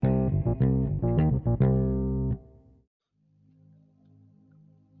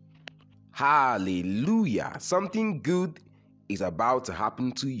Hallelujah! Something good is about to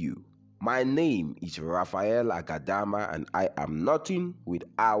happen to you. My name is Raphael Agadama, and I am nothing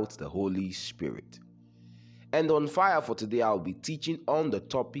without the Holy Spirit. And on fire for today, I'll be teaching on the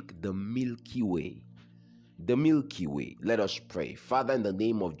topic, the Milky Way. The Milky Way. Let us pray. Father, in the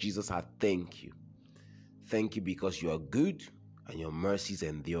name of Jesus, I thank you. Thank you because you are good and your mercies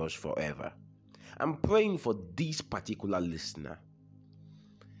endures forever. I'm praying for this particular listener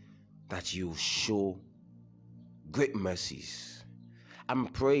that you show great mercies. I'm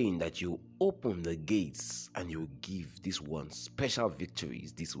praying that you open the gates and you give this one special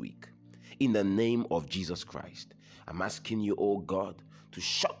victories this week. In the name of Jesus Christ, I'm asking you, oh God, to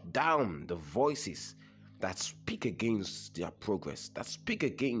shut down the voices that speak against their progress, that speak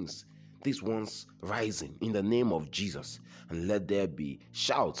against these ones rising in the name of Jesus, and let there be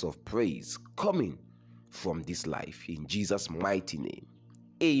shouts of praise coming from this life in Jesus' mighty name.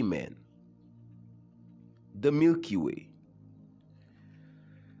 Amen. The Milky Way.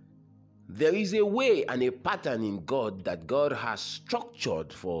 There is a way and a pattern in God that God has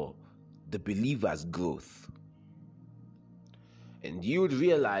structured for the believer's growth. And you would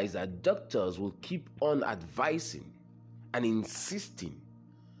realize that doctors will keep on advising and insisting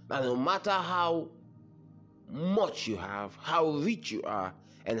that no matter how much you have, how rich you are,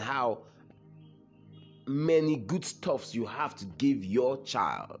 and how many good stuffs you have to give your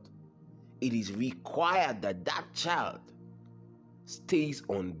child, it is required that that child stays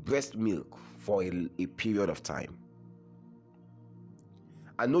on breast milk for a period of time.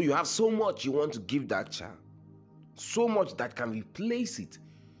 I know you have so much you want to give that child, so much that can replace it.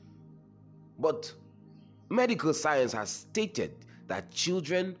 But medical science has stated that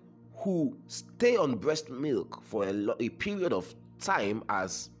children who stay on breast milk for a period of time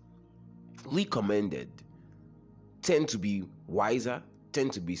as recommended tend to be wiser,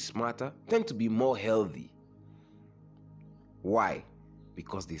 tend to be smarter, tend to be more healthy. Why?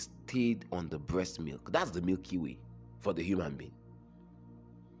 Because they stayed on the breast milk. That's the Milky Way for the human being.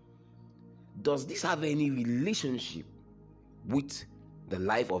 Does this have any relationship with the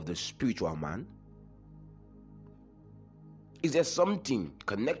life of the spiritual man? Is there something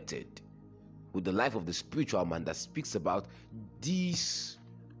connected with the life of the spiritual man that speaks about this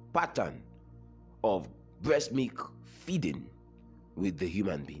pattern of breast milk feeding with the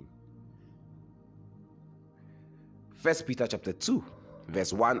human being? 1 Peter chapter 2,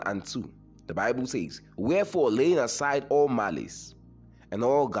 verse 1 and 2. The Bible says, "Wherefore, laying aside all malice, and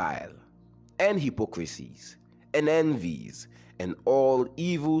all guile, and hypocrisies, and envies, and all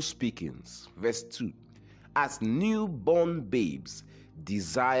evil speakings." Verse 2. "As newborn babes,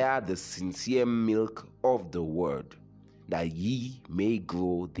 desire the sincere milk of the word, that ye may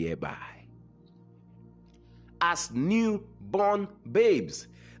grow thereby." As newborn babes,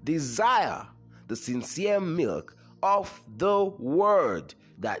 desire the sincere milk of the word,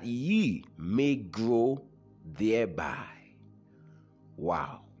 that ye may grow thereby.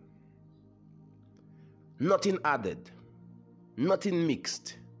 Wow. Nothing added, nothing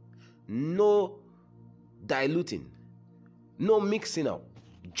mixed, no diluting, no mixing up,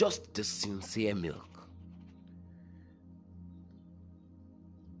 just the sincere milk.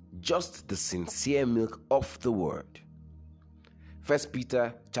 Just the sincere milk of the word. 1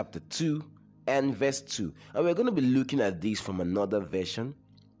 Peter chapter 2 and verse 2. And we're going to be looking at this from another version.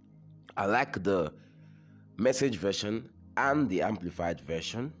 I like the Message version and the Amplified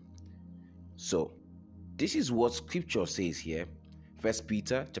version. So, this is what scripture says here. 1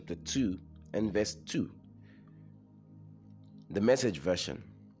 Peter chapter 2 and verse 2. The Message version.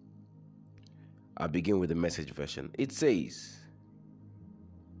 I'll begin with the Message version. It says,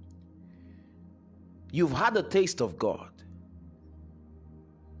 "You've had a taste of God.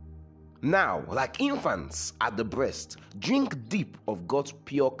 Now, like infants at the breast, drink deep of God's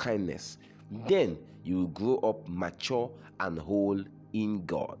pure kindness. Then you will grow up mature and whole in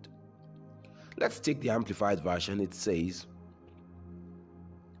God." Let's take the Amplified version. It says,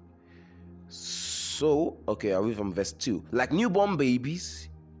 I'll read from verse 2. "Like newborn babies,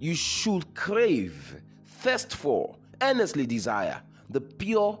 you should crave, thirst for, earnestly desire the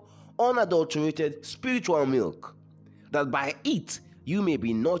pure, unadulterated spiritual milk, that by it you may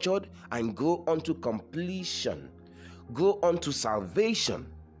be nurtured and grow unto completion, grow unto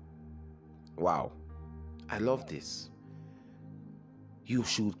salvation." Wow, I love this. You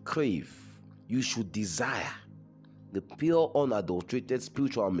should crave, you should desire the pure, unadulterated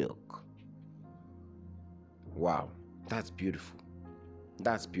spiritual milk. Wow, that's beautiful.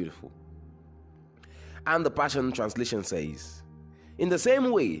 That's beautiful. And the Passion Translation says, In the same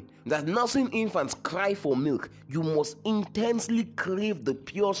way that nursing infants cry for milk, you must intensely crave the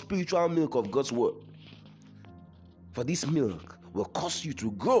pure spiritual milk of God's word. For this milk will cause you to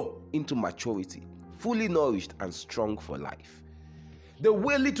grow into maturity, fully nourished and strong for life. The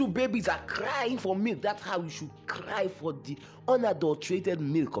way little babies are crying for milk, that's how you should cry for the unadulterated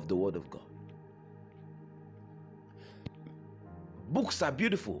milk of the word of God. Books are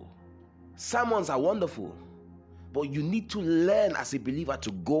beautiful. Sermons are wonderful. But you need to learn as a believer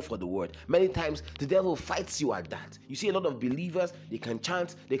to go for the word. Many times the devil fights you at that. You see a lot of believers, they can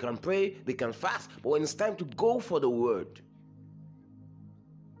chant, they can pray, they can fast, but when it's time to go for the word,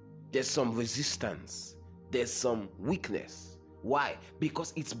 there's some resistance, there's some weakness. Why?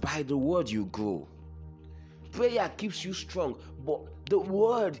 Because it's by the word you grow. Prayer keeps you strong, but the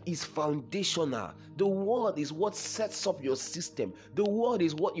word is foundational. The word is what sets up your system. The word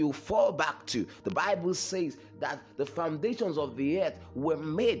is what you fall back to. The Bible says that the foundations of the earth were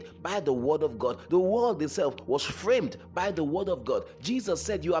made by the word of God. The world itself was framed by the word of God. Jesus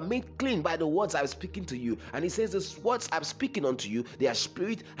said, you are made clean by the words I'm speaking to you. And he says, the words I'm speaking unto you, they are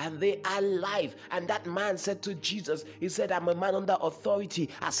spirit and they are life. And that man said to Jesus, he said, I'm a man under authority.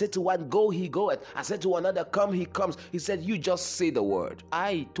 I said to one, go, he goeth. I said to another, come, he comes. He said, you just say the word.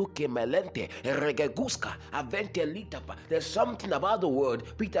 I took a melente, regeguska, avente litapa. There's something about the word.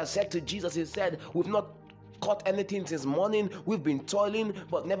 Peter said to Jesus, he said, we've not caught anything since morning, we've been toiling,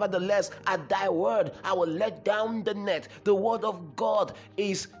 but nevertheless at thy word I will let down the net. The word of God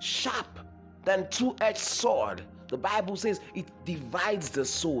is sharp than two-edged sword. The Bible says it divides the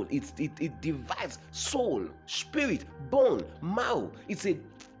soul. It divides soul, spirit, bone, marrow. It's a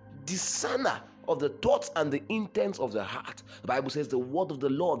discerner of the thoughts and the intents of the heart. The Bible says the word of the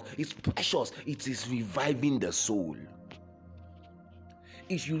Lord is precious. It is reviving the soul.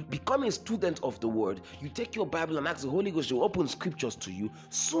 If you become a student of the word, you take your Bible and ask the Holy Ghost to open scriptures to you,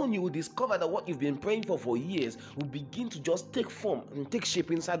 soon you will discover that what you've been praying for years will begin to just take form and take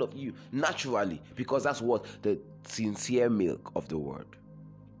shape inside of you naturally, because that's what the sincere milk of the word.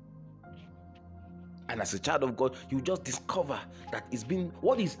 And as a child of God, you just discover that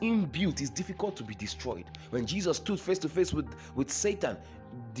what is inbuilt is difficult to be destroyed. When Jesus stood face to face with Satan,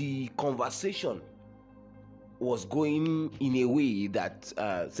 the conversation was going in a way that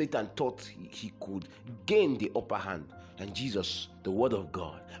Satan thought he could gain the upper hand. And Jesus, the word of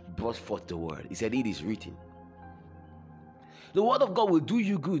God, brought forth the word. He said, it is written. The word of God will do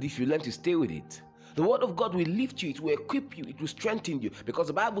you good if you learn to stay with it. The word of God will lift you, it will equip you, it will strengthen you. Because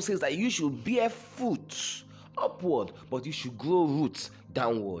the Bible says that you should bear fruit upward, but you should grow roots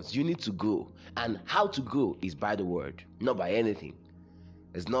downwards. You need to grow. And how to grow is by the word, not by anything.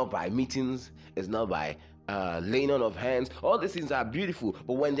 It's not by meetings, it's not by laying on of hands. All these things are beautiful,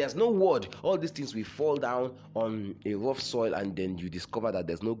 but when there's no word, all these things will fall down on a rough soil, and then you discover that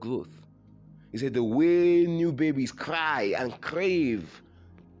there's no growth. He said the way new babies cry and crave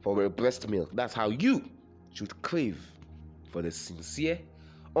for a breast milk, that's how you should crave for the sincere,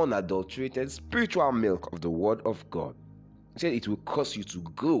 unadulterated spiritual milk of the word of God. He said it will cause you to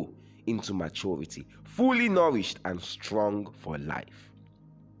grow into maturity, fully nourished and strong for life.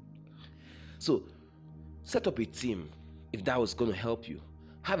 So set up a team if that was going to help you.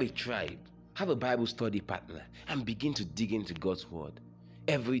 Have a tribe, have a Bible study partner, and begin to dig into God's word.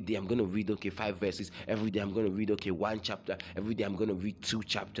 Every day I'm going to read 5 verses. Every day I'm going to read 1 chapter. Every day I'm going to read 2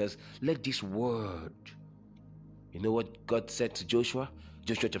 chapters. Let this word, you know what God said to Joshua?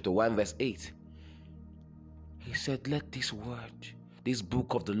 Joshua chapter 1 verse 8. He said, let this word, this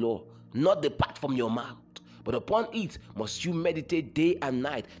book of the law, not depart from your mouth, but upon it must you meditate day and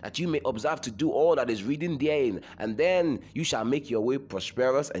night, that you may observe to do all that is written therein, and then you shall make your way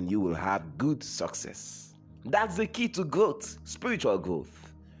prosperous and you will have good success. That's the key to growth, spiritual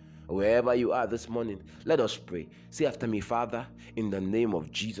growth. Wherever you are this morning, let us pray. Say after me, Father, in the name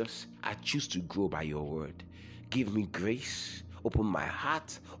of Jesus, I choose to grow by your word. Give me grace, open my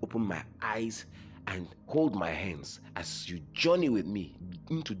heart, open my eyes, and hold my hands as you journey with me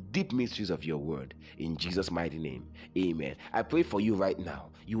into deep mysteries of your word. In Jesus' mighty name, amen. I pray for you right now.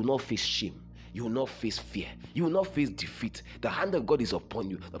 You will not face shame. You will not face fear. You will not face defeat. The hand of God is upon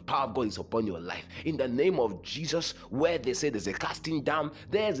you. The power of God is upon your life. In the name of Jesus, where they say there's a casting down,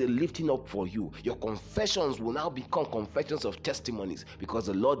 there's a lifting up for you. Your confessions will now become confessions of testimonies, because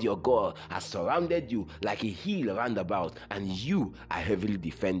the Lord your God has surrounded you like a hill round about, and you are heavily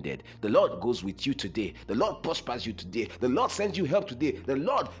defended. The Lord goes with you today. The Lord prospers you today. The Lord sends you help today. The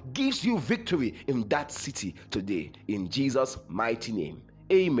Lord gives you victory in that city today. In Jesus' mighty name.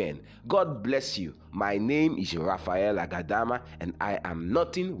 Amen. God bless you. My name is Raphael Agadama, and I am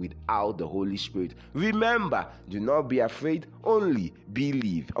nothing without the Holy Spirit. Remember, do not be afraid, only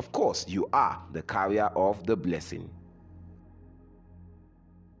believe. Of course, you are the carrier of the blessing.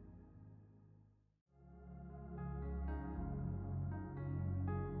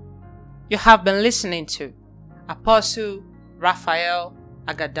 You have been listening to Apostle Raphael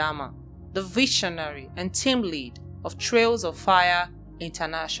Agadama, the visionary and team lead of Trails of Fire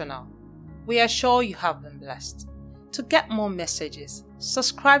International. We are sure you have been blessed. To get more messages,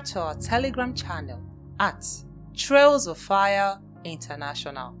 subscribe to our Telegram channel at Trails of Fire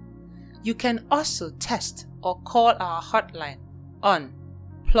International. You can also text or call our hotline on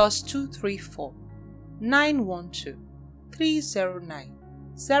 +234 912 309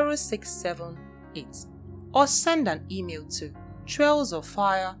 0678 or send an email to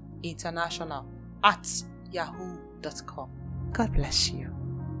trailsoffireinternational@yahoo.com. God bless you.